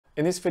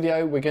In this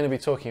video, we're going to be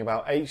talking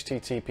about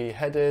HTTP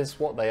headers,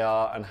 what they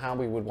are, and how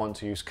we would want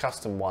to use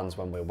custom ones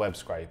when we're web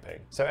scraping.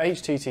 So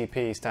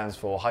HTTP stands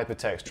for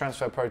Hypertext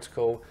Transfer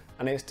Protocol,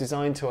 and it's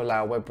designed to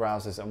allow web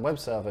browsers and web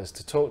servers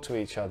to talk to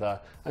each other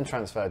and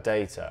transfer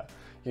data,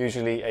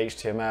 usually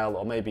HTML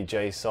or maybe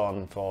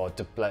JSON for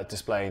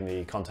displaying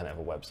the content of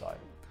a website.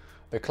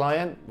 The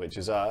client, which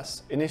is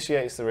us,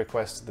 initiates the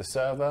request to the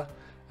server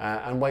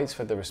and waits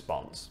for the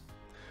response.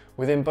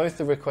 Within both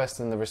the request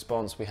and the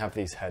response, we have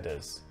these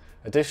headers.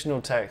 Additional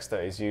text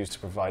that is used to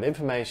provide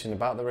information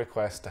about the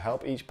request to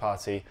help each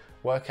party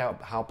work out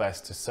how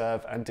best to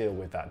serve and deal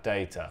with that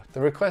data.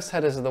 The request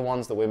headers are the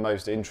ones that we're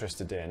most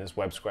interested in as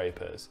web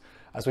scrapers,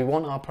 as we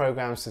want our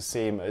programs to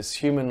seem as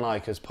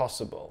human-like as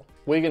possible.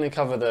 We're going to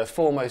cover the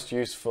four most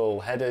useful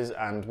headers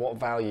and what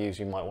values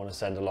you might want to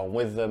send along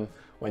with them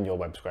when you're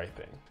web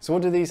scraping. So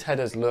what do these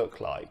headers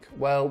look like?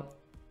 Well,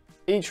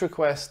 each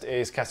request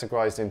is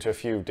categorized into a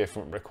few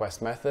different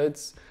request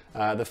methods.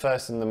 The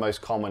first and the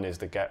most common is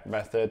the GET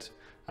method,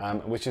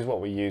 which is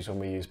what we use when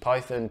we use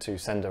Python to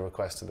send a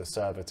request to the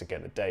server to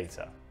get the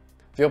data.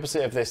 The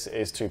opposite of this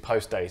is to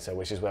post data,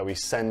 which is where we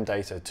send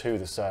data to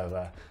the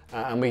server,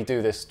 and we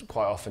do this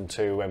quite often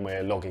too when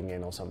we're logging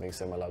in or something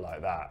similar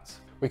like that.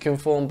 We can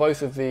form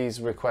both of these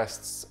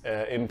requests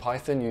in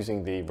Python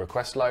using the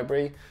request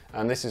library,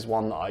 and this is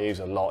one that I use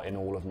a lot in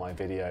all of my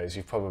videos.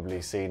 You've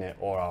probably seen it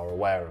or are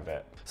aware of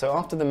it. So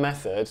after the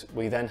method,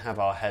 we then have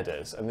our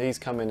headers, and these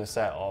come in a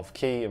set of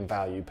key and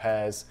value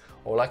pairs,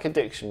 or like a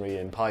dictionary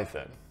in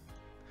Python.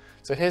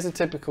 So here's a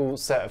typical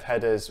set of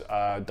headers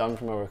done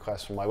from a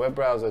request from my web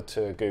browser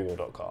to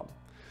google.com.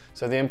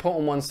 So the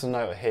important ones to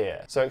note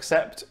here. So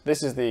accept,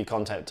 this is the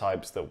content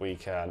types that we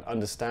can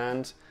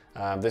understand.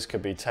 This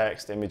could be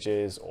text,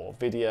 images, or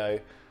video,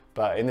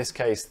 but in this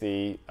case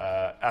the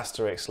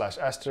asterisk /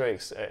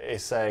 asterisk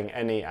is saying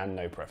any and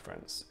no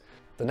preference.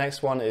 The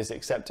next one is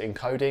accept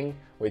encoding,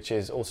 which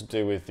is also to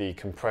do with the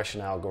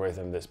compression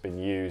algorithm that's been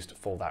used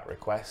for that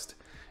request.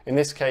 In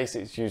this case,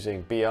 it's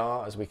using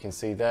BR, as we can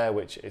see there,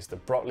 which is the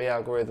Brotli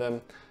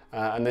algorithm,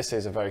 and this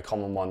is a very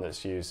common one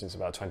that's used since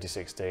about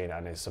 2016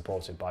 and is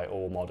supported by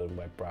all modern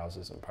web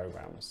browsers and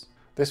programs.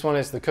 This one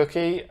is the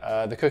cookie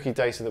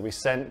data that we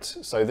sent.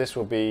 So this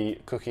will be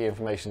cookie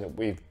information that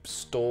we've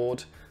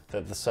stored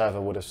that the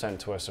server would have sent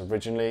to us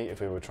originally if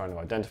we were trying to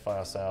identify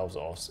ourselves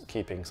or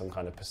keeping some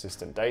kind of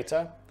persistent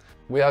data.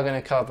 We are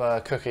going to cover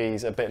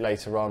cookies a bit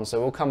later on, so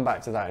we'll come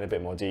back to that in a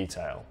bit more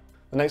detail.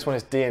 The next one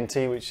is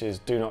DNT, which is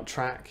do not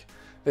track.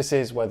 This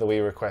is whether we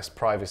request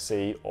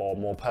privacy or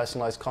more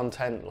personalized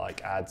content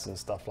like ads and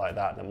stuff like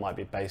that that might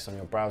be based on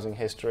your browsing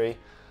history.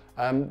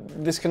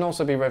 This can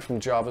also be read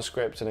from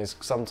JavaScript and is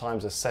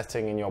sometimes a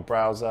setting in your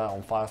browser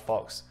on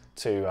Firefox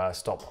to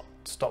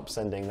stop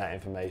sending that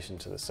information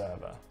to the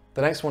server.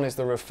 The next one is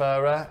the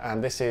referrer,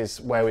 and this is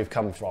where we've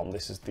come from.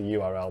 This is the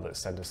URL that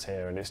sent us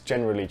here, and it's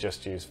generally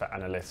just used for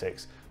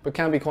analytics, but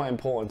can be quite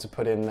important to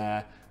put in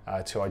there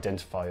to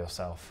identify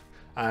yourself.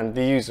 And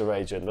the user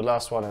agent, the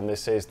last one, and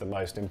this is the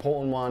most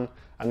important one,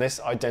 and this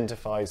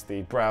identifies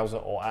the browser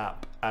or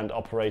app and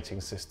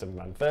operating system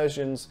and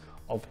versions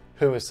of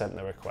who has sent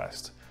the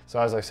request. So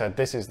as I said,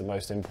 this is the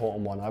most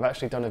important one. I've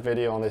actually done a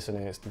video on this in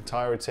its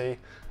entirety,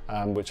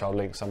 which I'll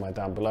link somewhere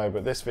down below,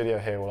 but this video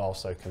here will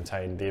also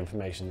contain the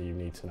information that you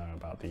need to know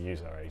about the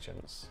user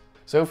agents.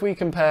 So if we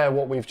compare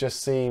what we've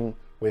just seen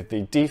with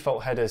the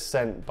default headers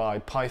sent by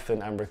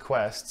Python and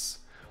requests,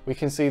 we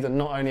can see that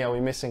not only are we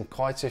missing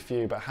quite a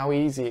few, but how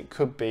easy it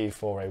could be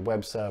for a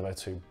web server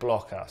to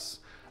block us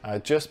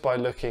just by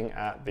looking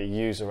at the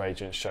user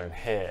agents shown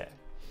here.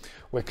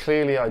 We're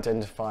clearly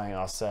identifying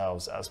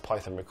ourselves as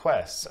Python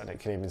requests, and it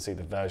can even see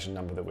the version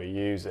number that we're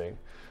using.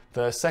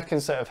 The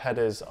second set of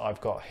headers I've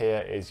got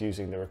here is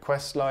using the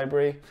request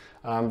library.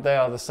 They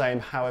are the same,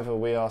 however,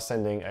 we are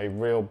sending a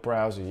real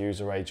browser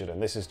user agent,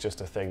 and this is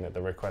just a thing that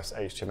the request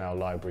HTML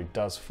library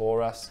does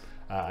for us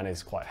and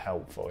is quite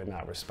helpful in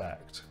that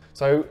respect.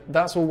 So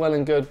that's all well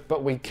and good,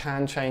 but we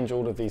can change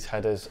all of these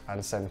headers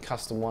and send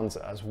custom ones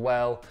as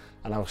well,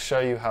 and I'll show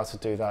you how to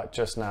do that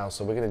just now.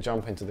 So we're going to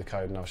jump into the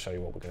code and I'll show you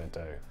what we're going to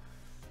do.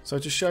 So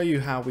to show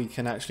you how we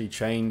can actually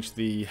change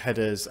the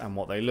headers and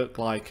what they look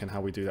like and how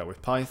we do that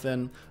with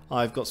Python,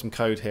 I've got some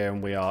code here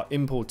and we are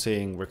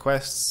importing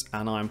requests,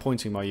 and I'm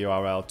pointing my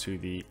URL to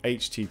the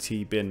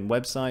httbin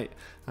website.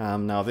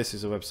 Now this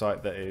is a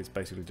website that is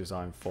basically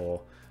designed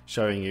for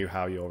showing you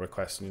how your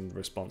requests and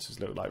responses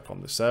look like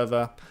from the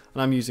server,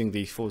 and I'm using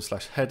the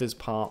 /headers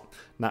part,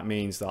 and that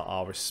means that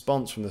our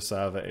response from the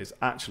server is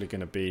actually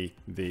going to be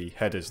the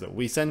headers that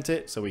we sent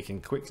it, so we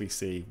can quickly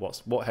see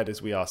what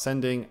headers we are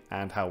sending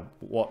and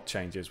what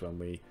changes when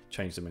we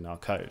change them in our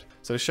code.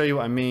 So to show you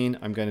what I mean,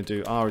 I'm going to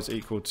do r is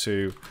equal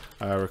to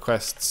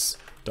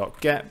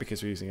requests.get,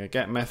 because we're using a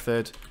get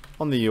method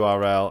on the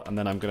URL, and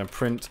then I'm going to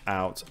print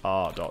out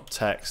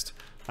r.text,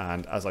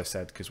 and as I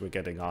said, because we're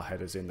getting our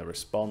headers in the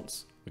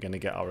response, we're going to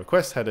get our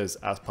request headers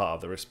as part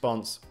of the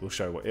response.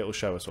 It'll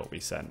show us what we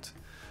sent.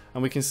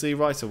 And we can see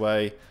right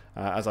away,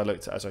 as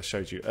I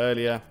showed you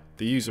earlier,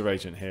 the user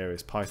agent here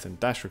is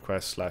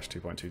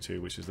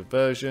python-request/2.22, which is the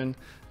version,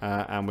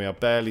 and we are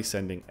barely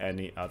sending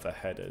any other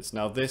headers.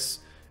 Now this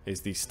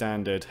is the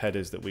standard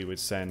headers that we would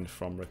send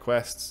from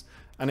requests,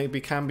 and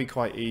it can be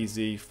quite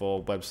easy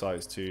for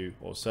websites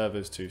or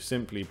servers to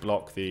simply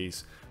block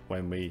these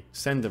when we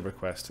send a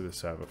request to the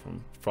server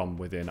from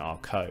within our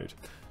code,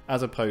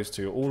 as opposed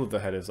to all of the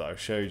headers that I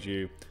showed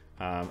you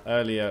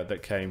earlier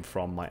that came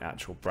from my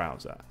actual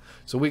browser.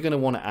 So we're going to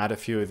want to add a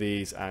few of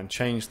these and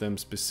change them,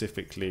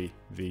 specifically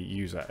the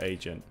user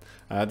agent.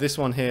 This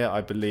one here,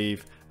 I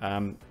believe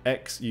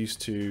X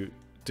used to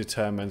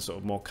determine sort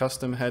of more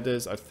custom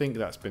headers. I think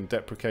that's been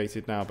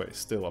deprecated now, but it's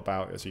still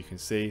about, as you can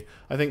see.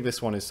 I think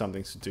this one is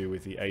something to do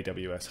with the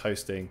AWS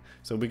hosting,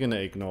 so we're going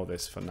to ignore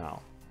this for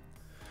now.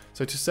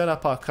 So to set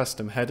up our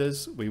custom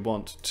headers, we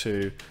want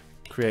to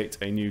create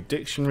a new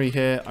dictionary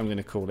here. I'm going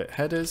to call it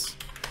headers.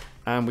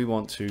 And we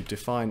want to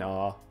define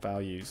our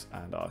values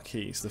and our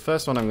keys. The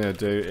first one I'm going to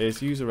do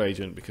is user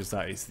agent, because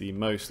that is the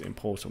most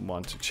important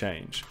one to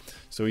change.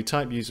 So we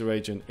type user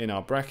agent in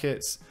our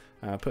brackets,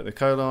 put the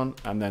colon,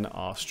 and then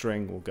our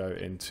string will go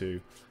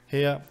into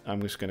here.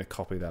 I'm just going to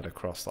copy that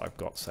across that I've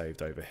got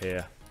saved over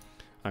here.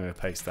 I'm going to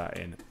paste that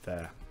in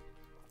there.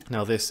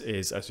 Now this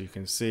is, as you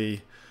can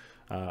see,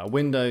 a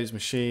Windows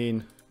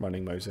machine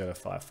running Mozilla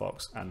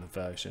Firefox and the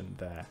version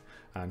there.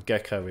 And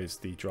Gecko is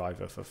the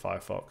driver for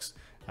Firefox,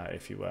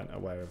 if you weren't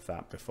aware of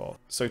that before.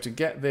 So to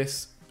get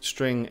this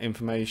string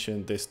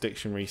information, this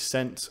dictionary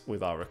sent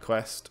with our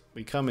request,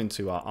 we come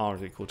into our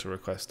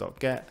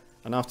r=request.get,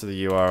 and after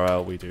the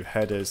URL we do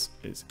headers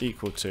is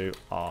equal to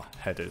our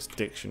headers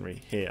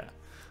dictionary here.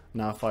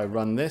 Now if I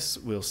run this,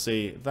 we'll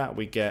see that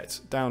we get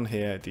down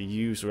here the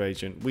user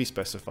agent we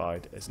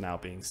specified is now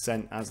being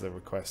sent as the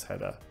request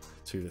header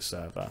to the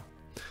server.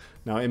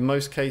 Now in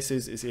most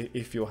cases,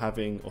 if you're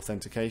having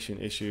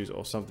authentication issues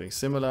or something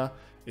similar,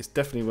 it's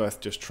definitely worth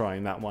just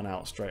trying that one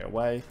out straight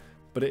away,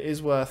 but it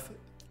is worth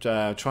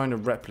trying to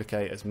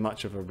replicate as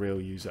much of a real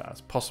user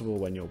as possible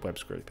when you're web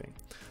scraping.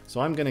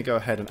 So I'm going to go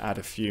ahead and add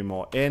a few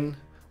more in.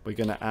 We're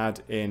going to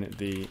add in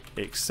the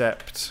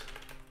accept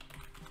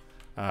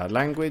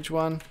language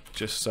one,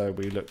 just so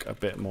we look a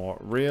bit more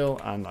real.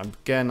 And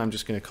I'm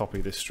just going to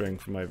copy this string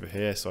from over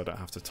here so I don't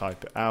have to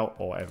type it out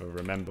or ever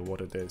remember what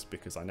it is,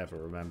 because I never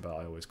remember,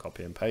 I always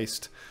copy and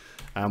paste.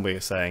 And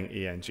we're saying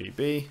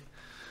ENGB.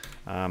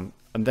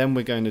 And then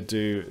we're going to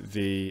do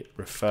the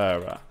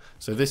referrer.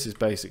 So this is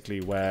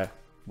basically where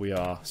we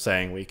are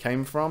saying we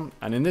came from.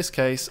 And in this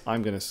case,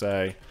 I'm going to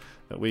say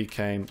that we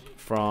came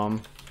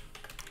from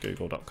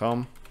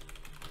google.com.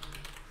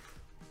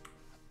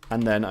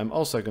 And then I'm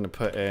also going to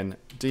put in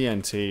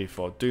DNT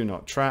for do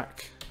not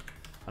track.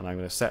 And I'm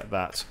going to set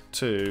that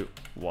to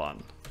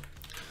 1.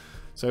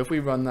 So if we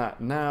run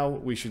that now,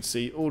 we should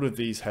see all of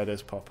these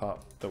headers pop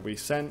up that we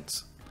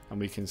sent. And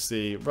we can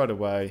see right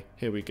away,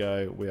 here we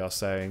go, we are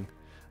saying,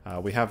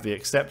 we have the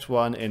accept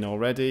one in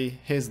already.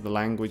 Here's the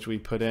language we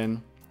put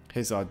in.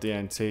 Here's our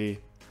DNT,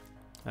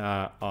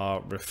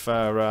 our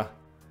referrer,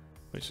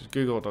 which is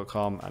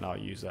google.com, and our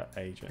user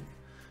agent.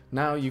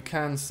 Now you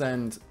can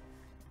send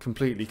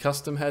completely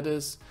custom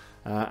headers,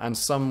 and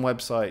some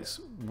websites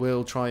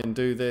will try and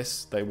do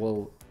this. They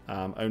will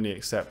only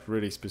accept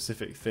really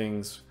specific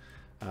things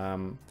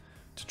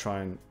to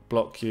try and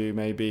block you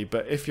maybe,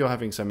 but if you're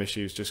having some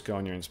issues, just go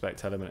on your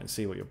inspect element and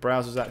see what your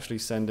browser's actually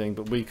sending.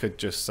 But we could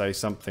just say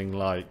something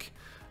like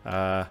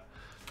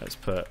let's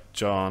put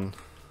John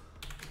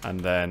and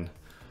then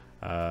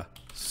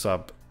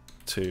sub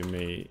to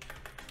me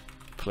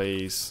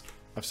please.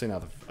 I've seen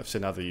other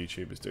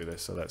YouTubers do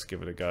this, so let's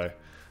give it a go.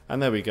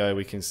 And there we go,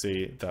 we can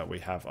see that we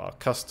have our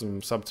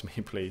custom sub to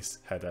me please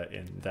header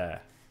in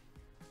there.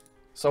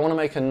 So I want to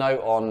make a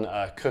note on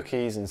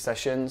cookies and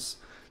sessions.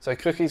 So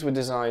cookies were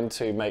designed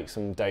to make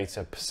some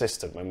data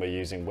persistent when we're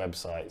using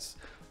websites.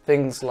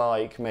 Things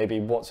like maybe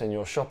what's in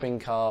your shopping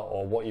cart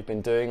or what you've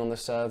been doing on the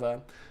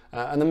server.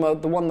 And the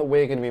one that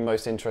we're going to be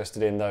most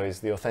interested in though is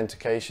the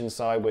authentication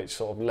side, which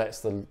sort of lets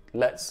the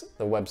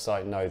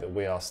website know that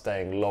we are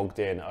staying logged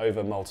in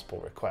over multiple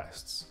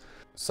requests.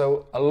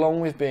 So along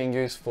with being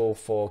useful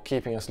for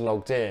keeping us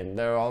logged in,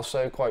 they're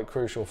also quite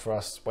crucial for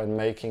us when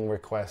making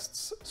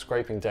requests,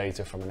 scraping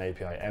data from an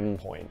API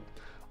endpoint.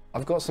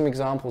 I've got some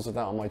examples of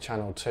that on my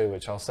channel too,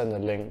 which I'll send a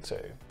link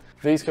to.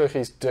 These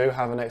cookies do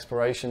have an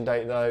expiration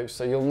date though,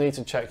 so you'll need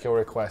to check your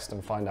request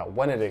and find out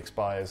when it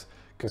expires,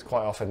 because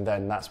quite often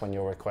then that's when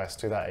your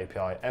request to that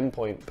API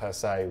endpoint per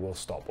se will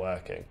stop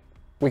working.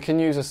 We can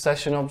use a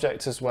session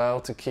object as well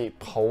to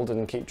keep hold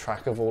and keep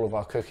track of all of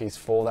our cookies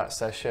for that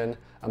session,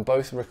 and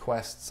both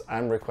requests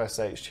and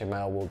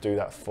request.html will do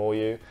that for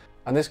you.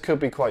 And this could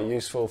be quite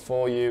useful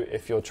for you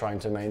if you're trying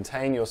to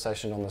maintain your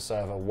session on the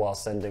server while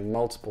sending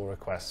multiple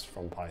requests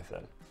from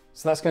Python.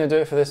 So that's going to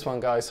do it for this one,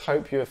 guys.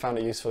 Hope you have found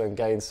it useful and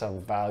gained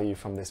some value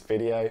from this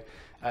video.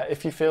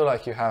 If you feel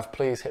like you have,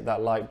 please hit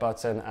that like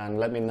button and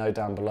let me know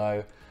down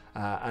below.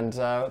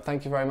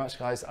 Thank you very much,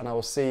 guys, and I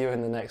will see you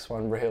in the next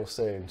one real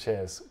soon.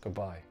 Cheers.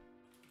 Goodbye.